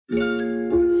Hey,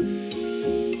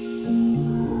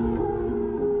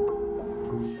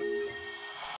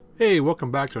 welcome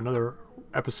back to another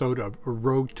episode of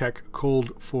Roguetech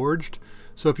Cold Forged.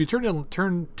 So if you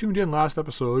tuned in last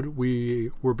episode,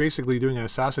 we were basically doing an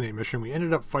assassinate mission. We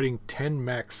ended up fighting 10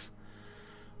 mechs,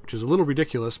 which is a little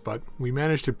ridiculous, but we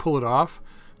managed to pull it off.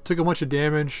 Took a bunch of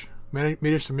damage,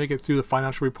 managed to make it through the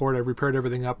financial report. I've repaired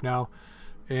everything up now,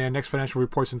 and next financial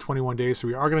report's in 21 days, so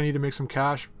we are going to need to make some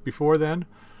cash before then.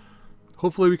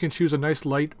 Hopefully we can choose a nice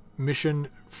light mission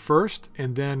first,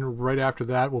 and then right after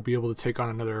that we'll be able to take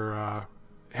on another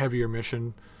heavier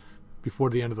mission before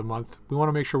the end of the month. We want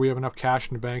to make sure we have enough cash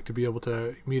in the bank to be able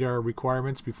to meet our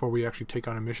requirements before we actually take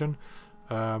on a mission.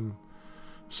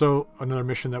 So another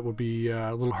mission that will be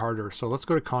a little harder. So let's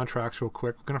go to contracts real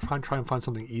quick. We're going to try and find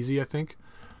something easy, I think.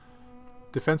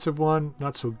 Defensive one,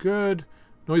 not so good.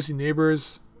 Noisy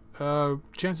neighbors.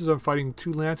 Chances of fighting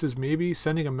 2 lances, maybe.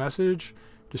 Sending a message.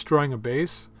 Destroying a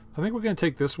base. I think we're going to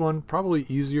take this one. Probably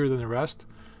easier than the rest.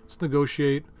 Let's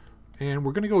negotiate. And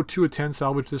we're going to go 2 of 10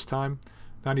 salvage this time.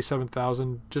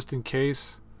 97,000 just in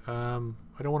case. I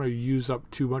don't want to use up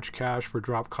too much cash for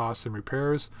drop costs and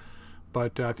repairs.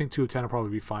 But I think 2 of 10 will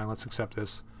probably be fine. Let's accept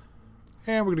this.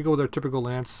 And we're going to go with our typical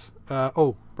lance.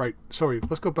 Oh, right. Sorry.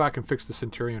 Let's go back and fix the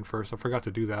Centurion first. I forgot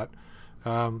to do that.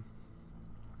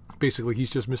 Basically, he's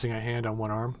just missing a hand on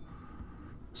one arm.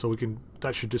 So we can.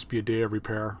 That should just be a day of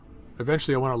repair.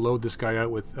 Eventually I want to load this guy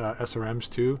out with SRMs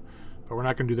too, but we're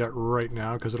not going to do that right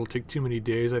now because it'll take too many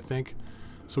days, I think.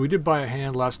 So we did buy a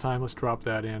hand last time. Let's drop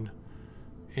that in.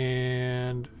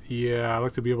 And yeah, I'd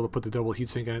like to be able to put the double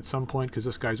heatsink in at some point because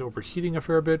this guy's overheating a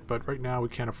fair bit, but right now we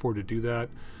can't afford to do that.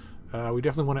 We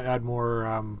definitely want to add more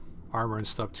armor and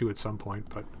stuff too at some point,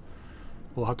 but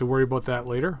we'll have to worry about that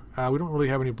later. We don't really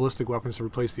have any ballistic weapons to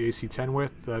replace the AC-10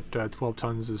 with. That 12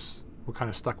 tons is... We're kind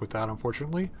of stuck with that,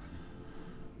 unfortunately.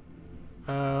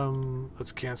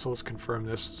 Let's cancel. Let's confirm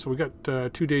this. So we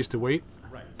got 2 days to wait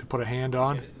to put a hand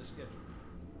on.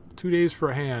 2 days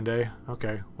for a hand, eh?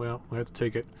 Okay, well, we have to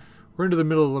take it. We're into the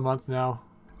middle of the month now.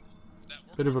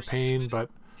 Bit of a pain,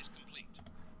 but...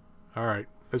 Alright,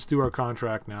 let's do our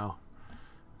contract now.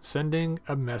 Sending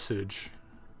a message.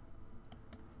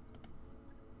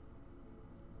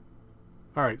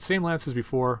 Alright, same lance as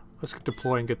before. Let's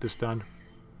deploy and get this done.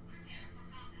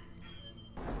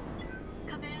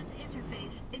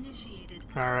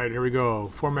 Alright, here we go.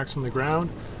 4 mechs on the ground.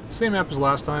 Same map as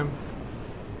last time.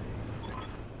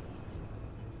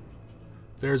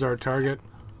 There's our target.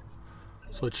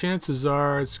 So chances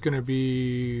are it's going to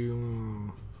be...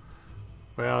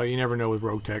 well, you never know with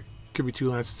Roguetech. Could be 2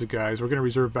 lances of guys. We're going to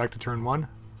reserve back to turn 1.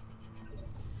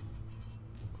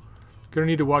 Going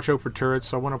to need to watch out for turrets,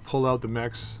 so I want to pull out the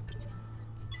mechs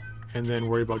and then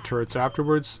worry about turrets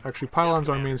afterwards. Actually, Pylon's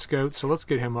our main scout, so let's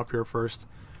get him up here first.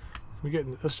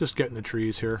 Let's just get in the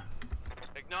trees here.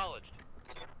 Acknowledged.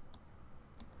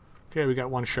 Okay, we got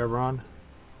 1 chevron.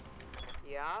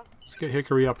 Yeah. Let's get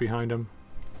Hickory up behind him.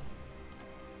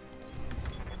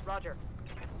 Roger.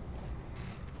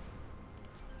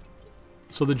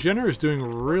 So the Jenner is doing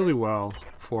really well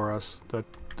for us.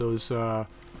 Those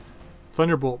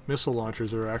Thunderbolt missile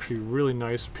launchers are actually really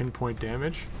nice pinpoint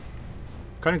damage.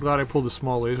 Kind of glad I pulled the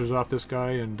small lasers off this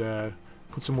guy and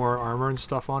put some more armor and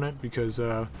stuff on it because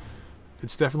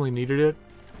it's definitely needed it.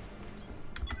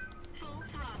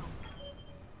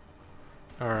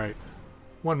 Alright.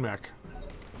 1 mech.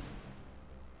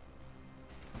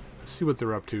 Let's see what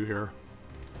they're up to here.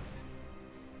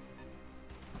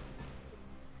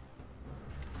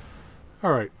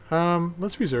 Alright.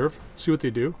 Let's reserve. See what they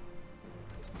do.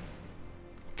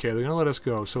 Okay, they're going to let us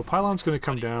go. So Pylon's going to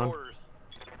come down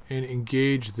and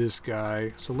engage this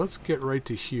guy. So let's get right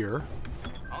to here.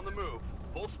 On the move.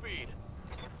 Full speed.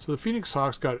 So the Phoenix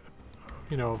Hawk's got,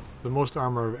 you know, the most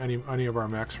armor of any of our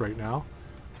mechs right now.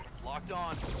 Locked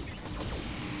on. So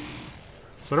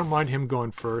I don't mind him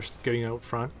going first, getting out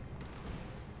front.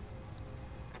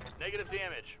 Negative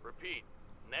damage. Repeat.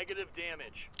 Negative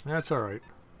damage. That's alright.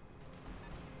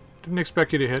 Didn't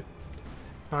expect you to hit.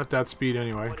 Not at that speed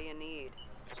anyway. What do you need?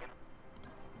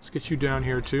 Let's get you down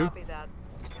here too. Copy that.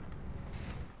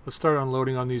 Let's start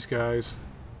unloading on these guys.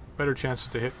 Better chances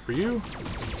to hit for you.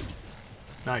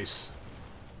 Nice.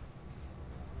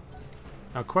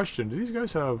 Now question, do these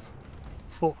guys have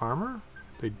full armor?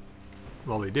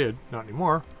 Well, they did. Not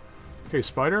anymore. Okay,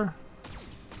 Spider.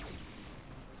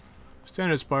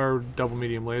 Standard Spire, double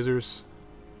medium lasers.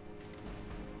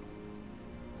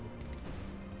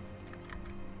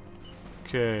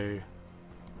 Okay.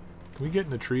 Can we get in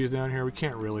the trees down here? We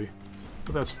can't really,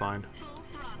 but that's fine.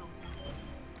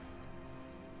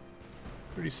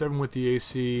 37 with the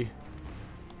AC.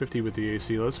 50 with the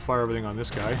AC. Let's fire everything on this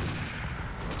guy.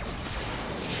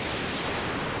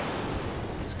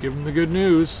 Let's give him the good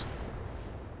news.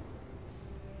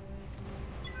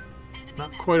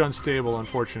 Not quite unstable,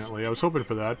 unfortunately. I was hoping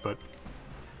for that, but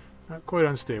not quite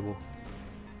unstable.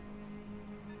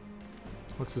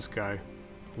 What's this guy?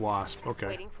 Wasp. Okay.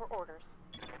 Waiting for orders.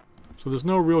 So there's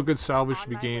no real good salvage to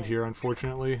be gained here,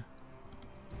 unfortunately.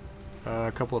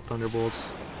 A couple of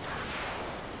thunderbolts.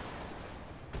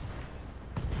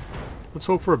 Let's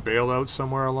hope for a bailout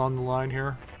somewhere along the line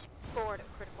here. Forward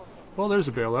at critical hit. Well, there's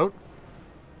a bailout.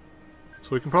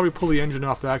 So we can probably pull the engine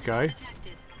off that guy.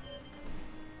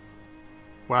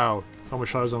 Wow,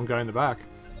 almost shot his own guy in the back.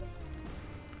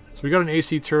 So we got an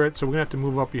AC turret, so we're going to have to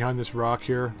move up behind this rock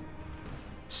here.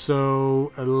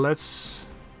 So let's...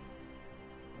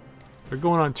 We're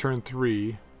going on turn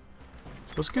 3. So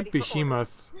let's get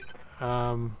Behemoth.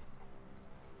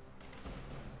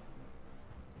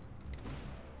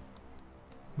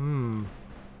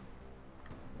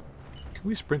 Can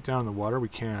we sprint down in the water? We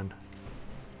can.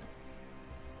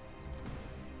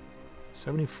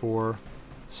 74,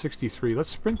 63. Let's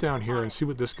sprint down here and see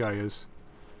what this guy is.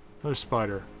 Another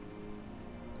spider.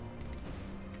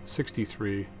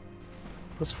 63.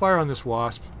 Let's fire on this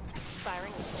wasp.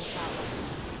 Firing at full power.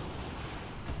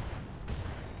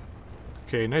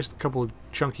 Okay, nice couple of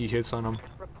chunky hits on him.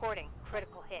 Reporting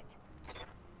critical hit.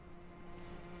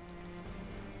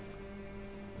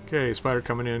 Okay, spider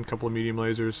coming in, couple of medium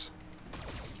lasers.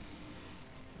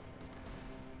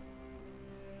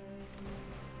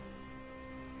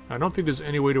 I don't think there's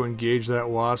any way to engage that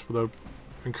wasp without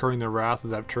incurring the wrath of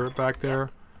that turret back there.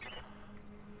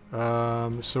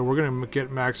 So we're going to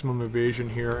get maximum evasion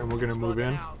here, and we're going to move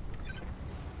in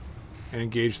and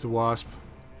engage the wasp.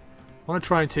 I want to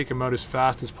try and take him out as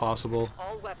fast as possible.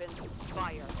 All weapons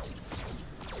fire.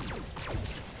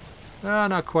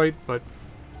 Not quite, but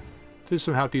did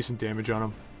some half decent damage on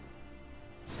him.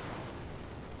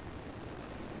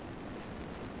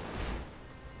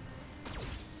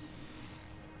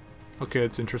 Okay,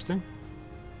 that's interesting.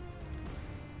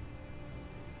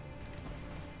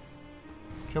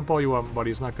 Jump all you want,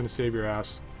 buddy. It's not going to save your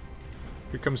ass.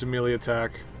 Here comes a melee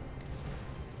attack.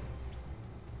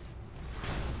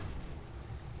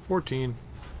 14.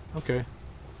 Okay.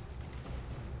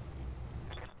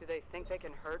 Do they think they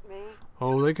can hurt me?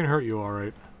 Oh, they can hurt you,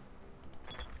 alright.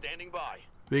 Standing by.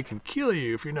 They can kill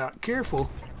you if you're not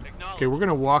careful. Acknowledge. Okay, we're going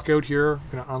to walk out here.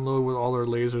 We're going to unload with all our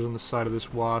lasers on the side of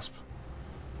this wasp.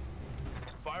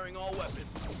 Firing all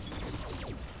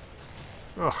weapons.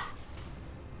 Ugh.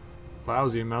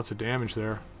 Lousy amounts of damage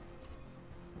there.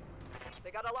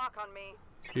 They got a lock on me.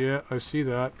 Yeah, I see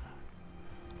that.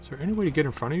 Is there any way to get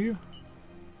in front of you?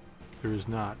 There is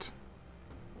not.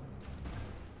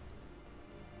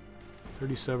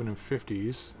 37 and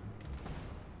 50s.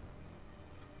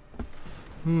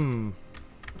 What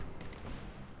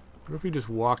if we just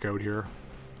walk out here?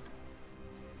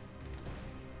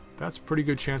 That's pretty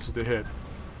good chances to hit.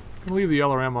 I'm gonna leave the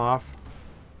LRM off.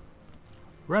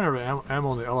 Ran out of ammo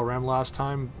on the LRM last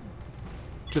time,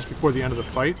 just before the end of the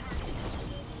fight.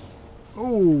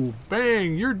 Oh,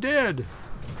 bang! You're dead!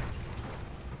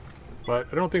 But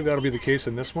I don't think that'll be the case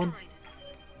in this one.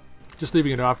 Just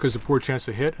leaving it off because of poor chance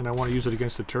to hit, and I want to use it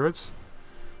against the turrets.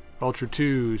 Ultra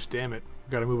 2s, damn it.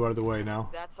 Gotta move out of the way now.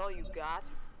 That's all you got?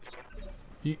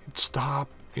 Stop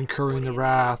incurring the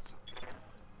wrath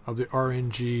of the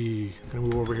RNG. Gonna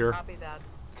move over here. Copy that.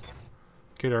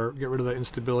 Get rid of that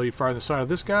instability. Fire on the side of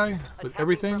this guy with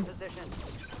everything.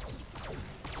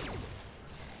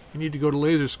 You need to go to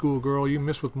laser school, girl. You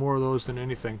miss with more of those than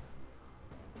anything.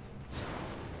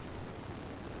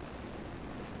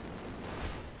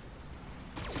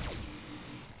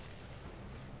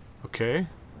 Okay.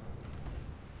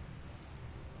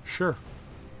 Sure.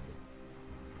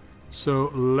 So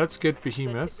let's get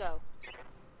Behemoth.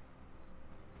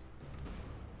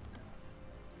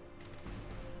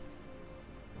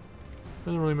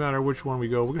 Doesn't really matter which one we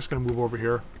go. We're just going to move over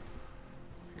here.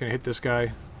 Gonna hit this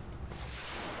guy.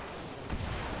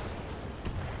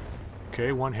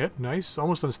 Okay, one hit. Nice.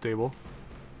 Almost unstable.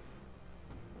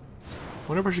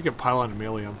 Wonder if I should get Pylon and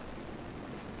melee him.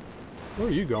 Where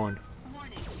are you going?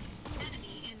 Warning.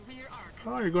 Enemy in rear arc.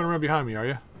 Oh, you're going around behind me, are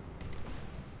you?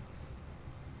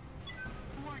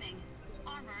 Warning.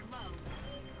 Armor low.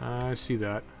 I see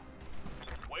that.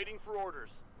 Waiting for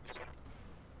orders.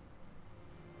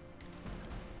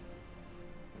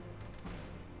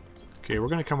 Okay, we're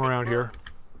going to come around here.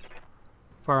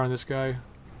 Fire on this guy.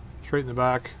 Straight in the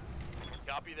back.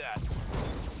 Copy that.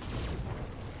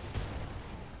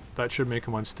 That should make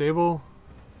him unstable.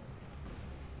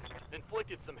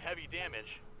 Inflicted some heavy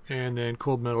damage. And then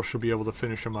cold metal should be able to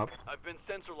finish him up. I've been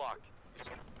sensor locked.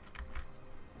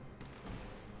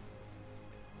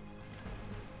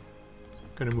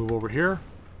 Gonna move over here.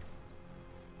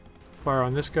 Fire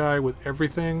on this guy with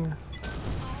everything.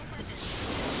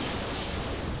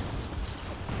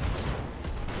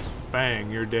 Bang,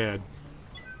 you're dead.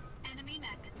 Enemy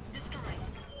mech destroyed.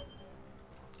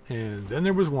 And then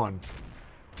there was one.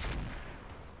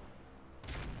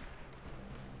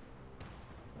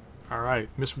 Alright,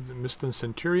 missed the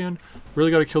Centurion.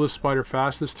 Really got to kill this spider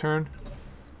fast this turn.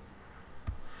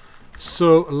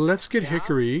 So let's get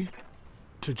Hickory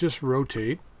to just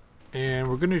rotate. And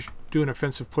we're going to do an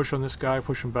offensive push on this guy,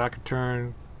 push him back a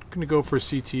turn. Going to go for a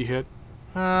CT hit.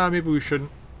 Maybe we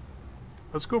shouldn't.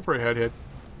 Let's go for a head hit.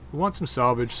 We want some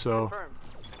salvage, so Confirmed.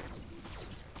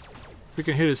 if we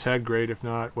can hit his head, great. If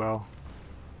not, well.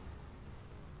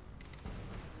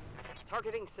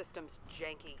 Targeting systems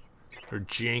janky. They're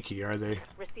janky, are they?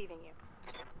 Receiving you.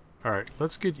 Alright,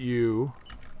 let's get you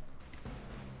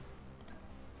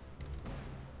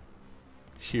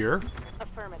here.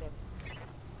 Affirmative.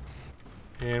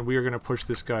 And we are going to push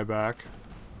this guy back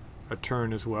a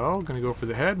turn as well. Going to go for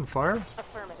the head and fire.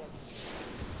 Affirmative.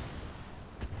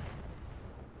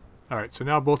 Alright, so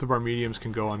now both of our mediums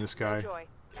can go on this guy. Enjoy.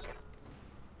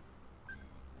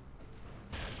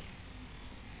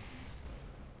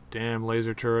 Damn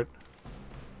laser turret.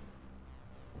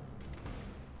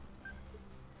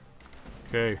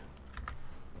 Okay.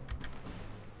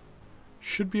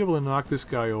 Should be able to knock this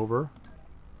guy over.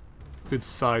 Good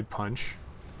side punch.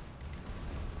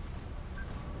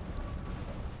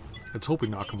 Let's hope we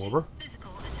knock him over.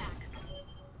 Physical attack.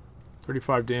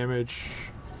 35 damage.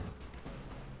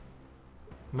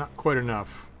 Not quite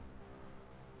enough.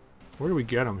 Where do we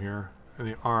get him here? In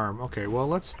the arm. Okay, well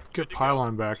let's get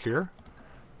Pylon back here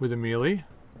with a melee.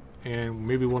 And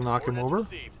maybe we'll knock him over.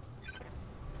 Received.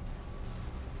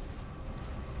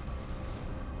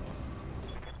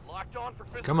 Locked on for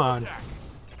physical Come on. attack.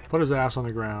 Put his ass on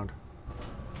the ground.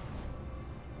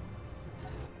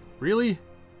 Really?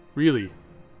 Really?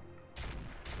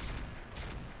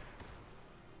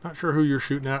 Not sure who you're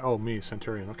shooting at. Oh, me,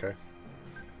 Centurion. Okay.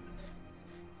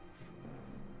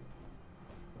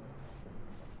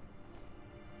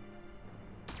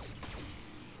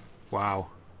 Wow.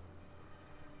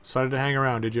 Decided to hang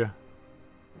around, did you?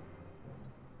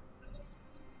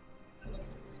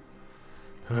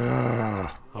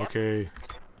 Okay.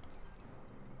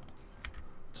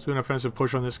 Let's do an offensive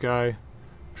push on this guy.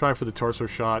 Try for the torso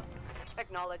shot.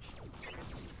 Acknowledged.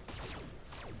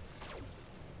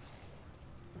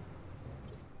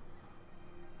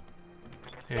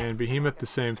 And Behemoth, the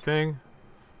same thing.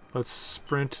 Let's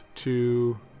sprint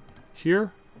to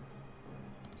here.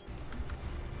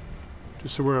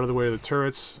 Just so we're out of the way of the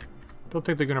turrets. Don't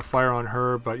think they're going to fire on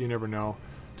her, but you never know.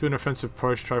 Do an offensive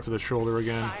push, try for the shoulder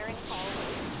again. Firing all.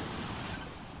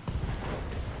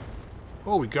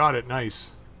 Oh, we got it.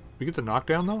 Nice. We get the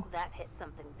knockdown, though? That hit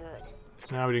something good.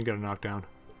 No, we didn't get a knockdown.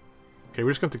 Okay, we're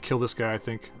just going to have to kill this guy, I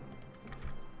think.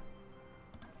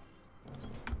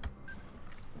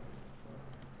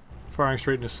 Firing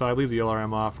straight in his side. Leave the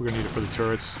LRM off. We're going to need it for the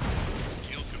turrets.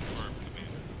 Kill confirmed,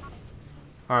 Commander.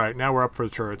 Alright, now we're up for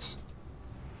the turrets.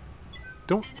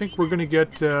 Don't think we're going to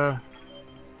get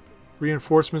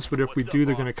reinforcements, but if we do,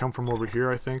 they're going to come from over here,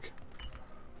 I think.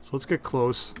 So let's get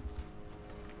close.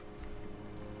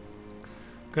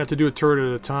 Gonna have to do a turret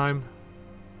at a time.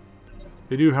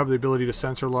 They do have the ability to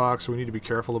sensor lock, so we need to be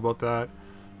careful about that.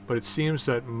 But it seems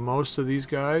that most of these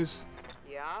guys,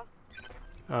 Yeah?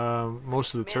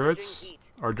 most of the turrets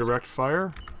are direct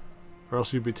fire, or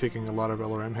else you'd be taking a lot of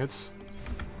LRM hits.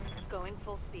 Going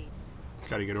full speed.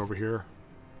 Gotta get over here.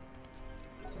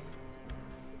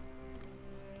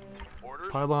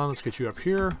 Orders. Pylon, let's get you up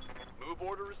here. Move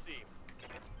order received.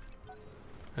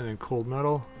 And then cold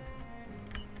metal.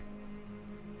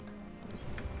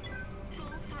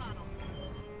 Full throttle.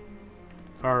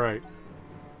 Alright.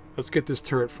 Let's get this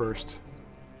turret first.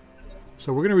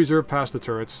 So we're going to reserve past the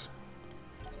turrets.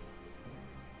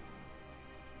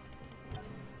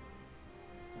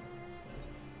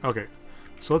 Okay.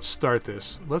 So let's start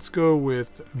this. Let's go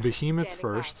with Behemoth Standing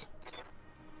first.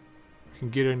 You can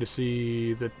get in to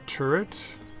see the turret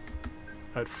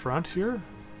at front here.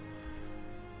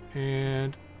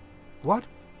 And... what?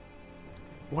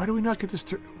 Why do we not get this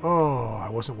turret? Oh, I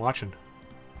wasn't watching.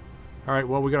 Alright,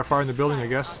 well, we got to fire in the building, I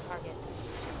guess. On target.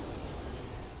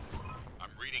 I'm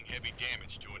reading heavy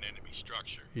damage to an enemy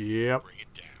structure. Yep. Bring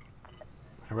it down.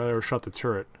 I'd rather shut the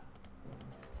turret.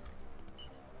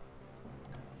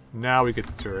 Now we get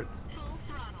the turret. Full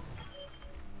throttle.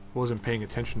 Wasn't paying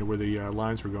attention to where the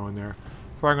lines were going there.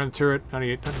 Firing on the turret.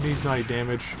 Needs 90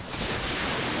 damage.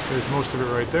 There's most of it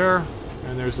right there.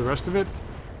 And there's the rest of it.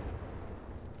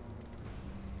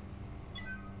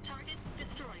 Target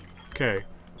destroyed. Okay.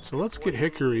 So let's get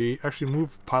Hickory. Actually,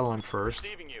 move Pylon first.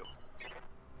 Receiving you.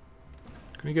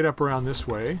 Gonna get up around this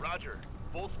way. Roger.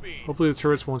 Full speed. Hopefully the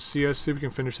turrets won't see us. See if we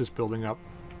can finish this building up.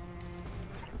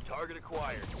 Target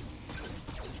acquired.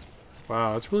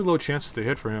 Wow, that's really low chances to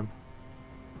hit for him.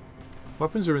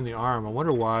 Weapons are in the arm. I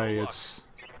wonder why it's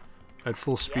at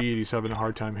full speed he's having a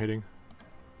hard time hitting.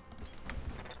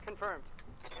 Confirmed.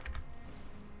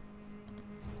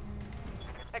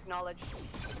 Acknowledged.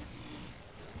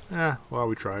 Well,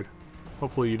 we tried.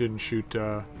 Hopefully you didn't shoot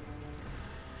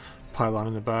Pylon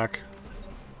in the back.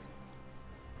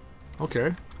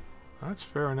 Okay, that's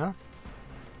fair enough.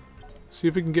 See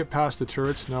if we can get past the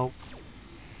turrets. Nope.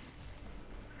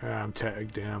 I'm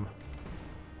tagged, damn.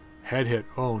 Head hit.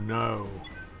 Oh no.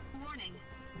 Warning.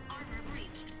 Armor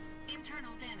breached.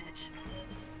 Internal damage.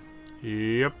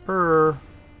 Yepper.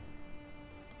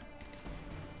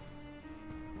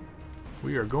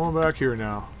 We are going back here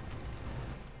now.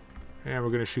 And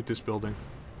we're going to shoot this building.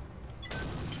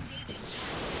 Engaging.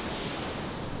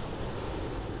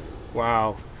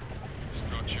 Wow.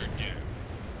 Structure down.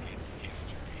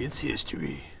 It's history. It's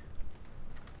history.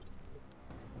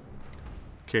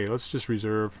 Okay, let's just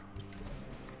reserve.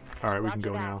 Alright, we can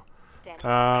go now.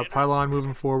 Pylon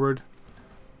moving forward.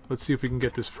 Let's see if we can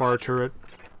get this far turret.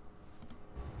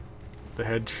 The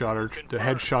head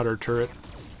shotter turret.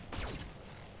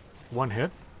 One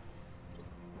hit.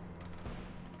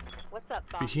 What's up,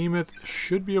 Bob? Behemoth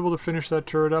should be able to finish that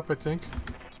turret up, I think.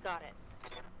 Got it.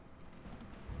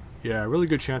 Yeah, really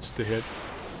good chances to hit.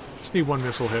 Just need one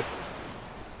missile hit.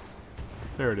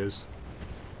 There it is.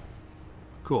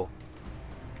 Cool.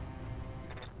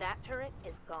 That turret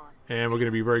is gone. And we're going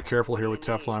to be very careful here with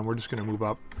Teflon. We're just going to move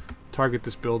up. Target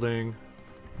this building.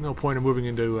 No point in moving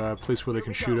into a place where they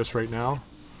can shoot us right now.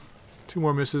 2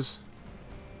 more misses.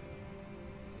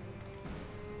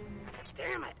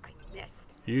 Damn it, I missed.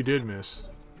 You did miss.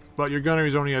 But your gunner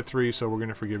is only at 3, so we're going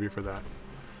to forgive you for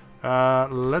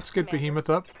that. Let's get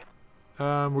Behemoth up.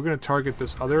 We're going to target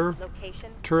this other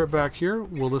Location, turret back here.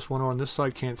 Will this one on this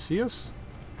side can't see us?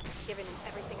 given him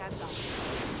everything I've got.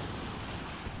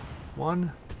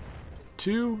 1,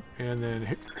 2, and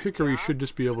then Hickory should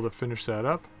just be able to finish that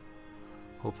up.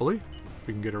 Hopefully. If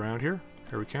we can get around here.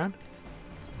 Here we can.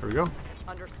 There we go.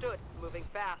 Understood. Moving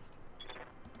fast.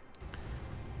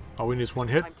 All we need is 1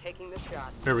 hit. I'm taking this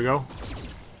shot. There we go.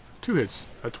 2 hits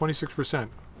at 26%.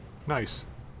 Nice.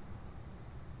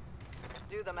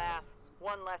 Do the math.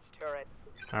 1 less turret.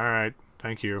 Alright.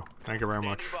 Thank you. Thank you very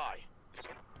much. Standing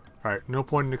by. Alright. No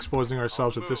point in exposing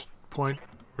ourselves at this point.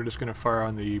 We're just going to fire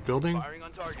on the building. Firing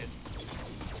on target.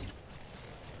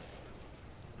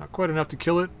 Not quite enough to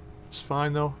kill it. It's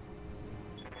fine though.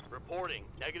 Reporting.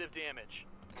 Negative damage.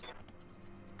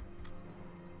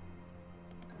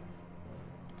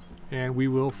 And we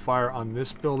will fire on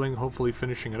this building, hopefully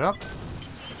finishing it up.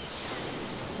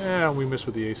 Yeah, we missed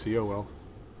with the ACO well.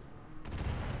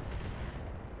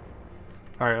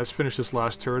 Alright, let's finish this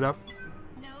last turret up.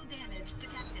 No damage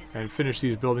detected. And finish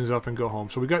these buildings up and go home.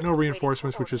 So we got no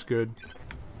reinforcements, which is good.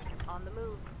 On the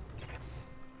move.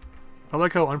 I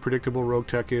like how unpredictable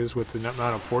Roguetech is with the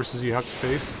amount of forces you have to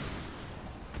face.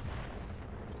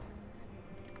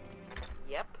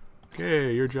 Yep.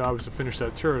 Okay, your job is to finish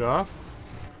that turret off.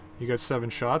 You got 7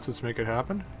 shots, let's make it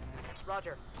happen.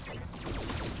 Roger.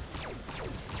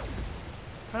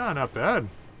 Ah, not bad.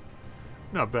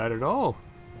 Not bad at all.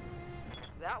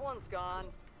 That one's gone.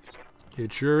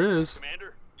 It sure is.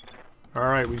 Commander.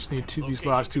 Alright, we just need these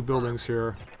last 2 buildings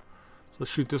here. So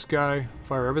let's shoot this guy,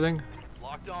 fire everything.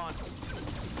 Locked on.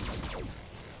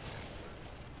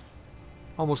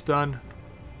 Almost done.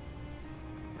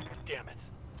 Damn it.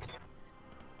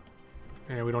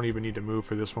 And we don't even need to move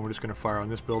for this one, we're just going to fire on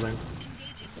this building.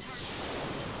 Engaging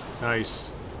target.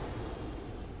 Nice.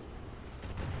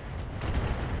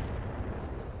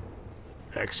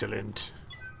 Excellent.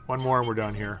 1 more and we're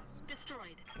done here.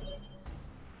 Destroyed.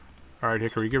 Alright,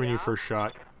 Hickory, giving you first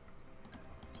shot.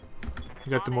 You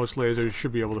got the most lasers, you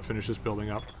should be able to finish this building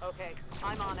up. Okay,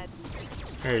 I'm on it.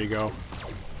 There you go.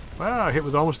 Wow, I hit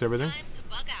with almost everything. Time to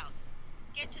bug out.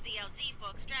 Get to the LZ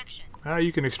for extraction.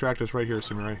 You can extract us right here,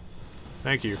 Samurai.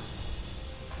 Thank you.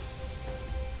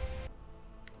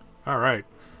 Alright.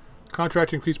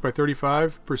 Contract increased by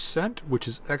 35%, which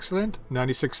is excellent.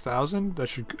 96,000. That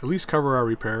should at least cover our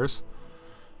repairs.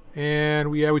 And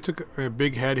we took a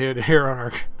big head hit here on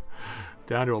our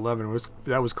down to 11.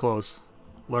 That was close.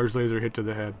 Large laser hit to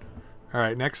the head.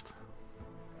 Alright, next.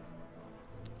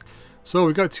 So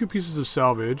we've got 2 pieces of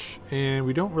salvage, and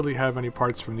we don't really have any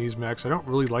parts from these mechs. I don't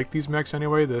really like these mechs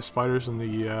anyway, the spiders and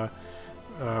the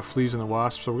fleas and the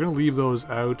wasps, so we're going to leave those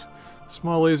out.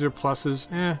 Small laser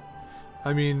pluses,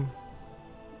 I mean,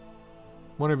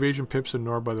 1 evasion pips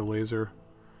ignored by the laser.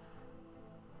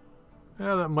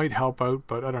 Yeah, that might help out,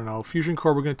 but I don't know. Fusion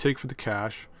core we're going to take for the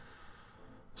cash.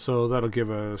 So that'll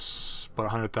give us about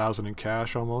 100,000 in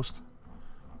cash almost.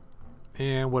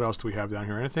 And what else do we have down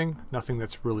here? Anything? Nothing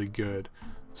that's really good.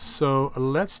 So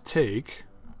let's take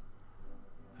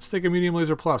a medium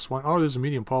laser plus. Oh, there's a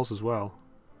medium pulse as well.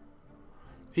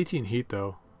 18 heat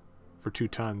though, for 2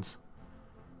 tons.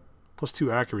 Plus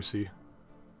 2 accuracy.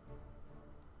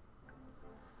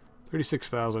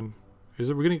 36,000. Is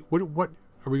it? We're gonna what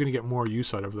are we gonna get more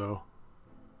use out of though?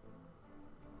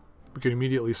 We can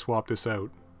immediately swap this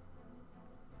out.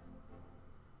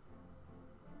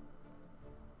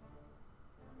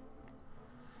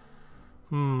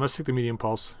 Let's take the medium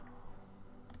pulse.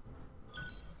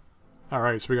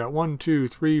 Alright, so we got 1, 2,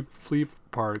 3 flea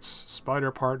parts,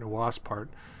 spider part, and a wasp part,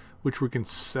 which we can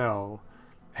sell.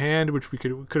 Hand, which we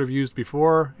could have used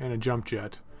before, and a jump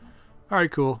jet.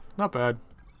 Alright, cool. Not bad.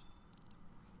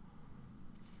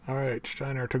 Alright,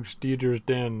 Steiner took Deidre's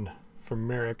Den from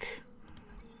Merrick.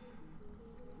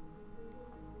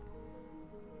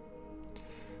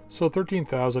 So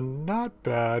 13,000, not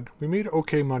bad. We made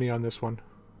okay money on this one.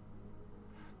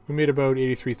 We made about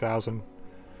 83,000.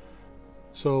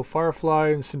 So Firefly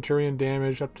and Centurion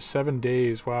damage up to 7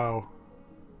 days. Wow.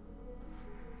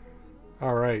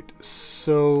 Alright,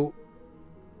 so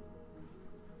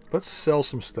let's sell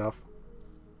some stuff.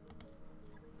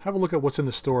 Have a look at what's in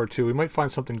the store too. We might find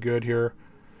something good here.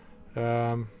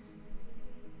 Phalanx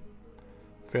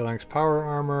power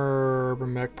armor,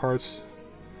 urban mech parts.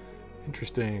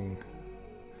 Interesting.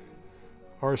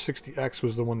 R60X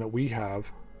was the one that we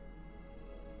have.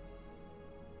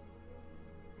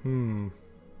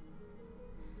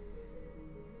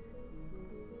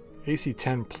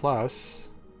 AC-10 plus.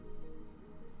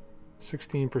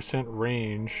 16%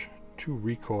 range. 2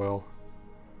 recoil.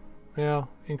 Yeah,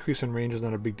 increase in range is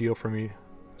not a big deal for me.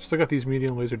 Still got these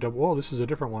medium laser double. Oh, this is a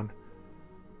different one.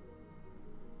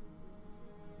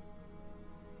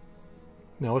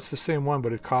 No, it's the same one,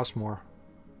 but it costs more.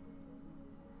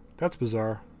 That's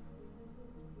bizarre.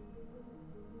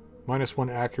 -1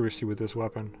 accuracy with this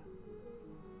weapon.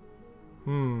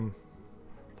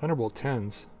 Thunderbolt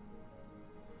 10s.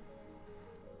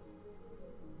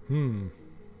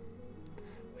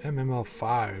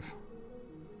 MML5.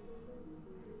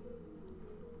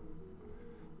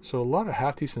 So a lot of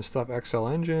half decent stuff. XL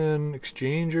engine,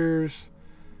 exchangers.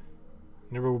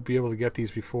 Never will be able to get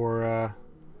these before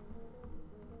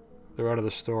they're out of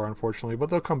the store, unfortunately. But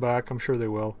they'll come back. I'm sure they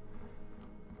will.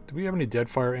 Do we have any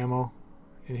Deadfire ammo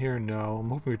in here? No. I'm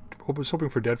hoping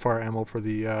for Deadfire ammo for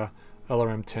the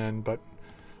LRM-10. But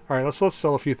alright, let's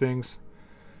sell a few things.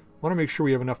 Want to make sure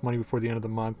we have enough money before the end of the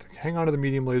month. Hang on to the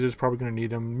medium lasers. Probably going to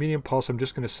need them. Medium pulse I'm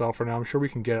just going to sell for now. I'm sure we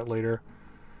can get it later.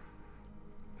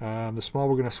 The small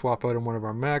we're going to swap out in one of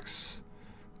our mechs.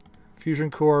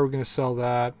 Fusion core, we're going to sell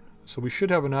that. So we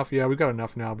should have enough. Yeah, we got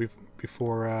enough now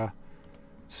before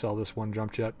sell this one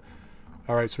jump jet.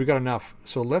 Alright, so we got enough.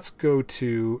 So let's go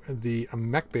to the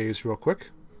mech bays real quick.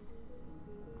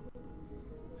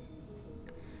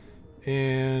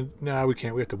 And nah, we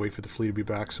can't. We have to wait for the fleet to be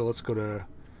back. So let's go to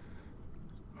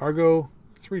Argo.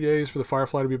 3 days for the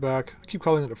Firefly to be back. I keep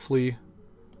calling it a flea.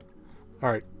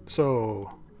 Alright,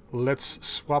 so let's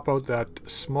swap out that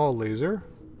small laser.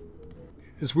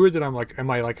 It's weird that I'm like,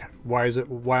 why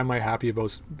am I happy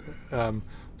about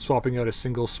swapping out a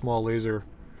single small laser?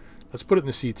 Let's put it in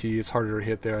the CT. It's harder to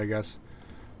hit there, I guess.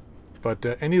 But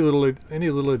any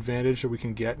little advantage that we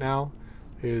can get now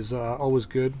is always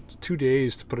good. It's 2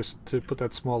 days to put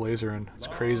that small laser in. It's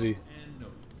crazy.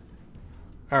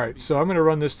 All right, so I'm going to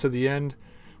run this to the end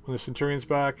when the Centurion's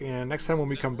back, and next time when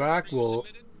we come back, we'll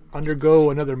undergo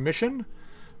another mission.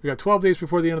 We got 12 days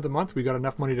before the end of the month. We got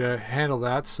enough money to handle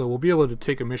that, so we'll be able to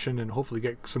take a mission and hopefully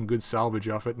get some good salvage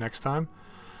off it next time.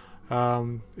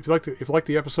 If you like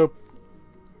the episode,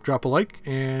 drop a like,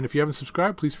 and if you haven't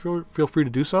subscribed, please feel free to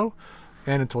do so.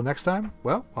 And until next time,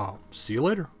 well, I'll see you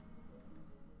later.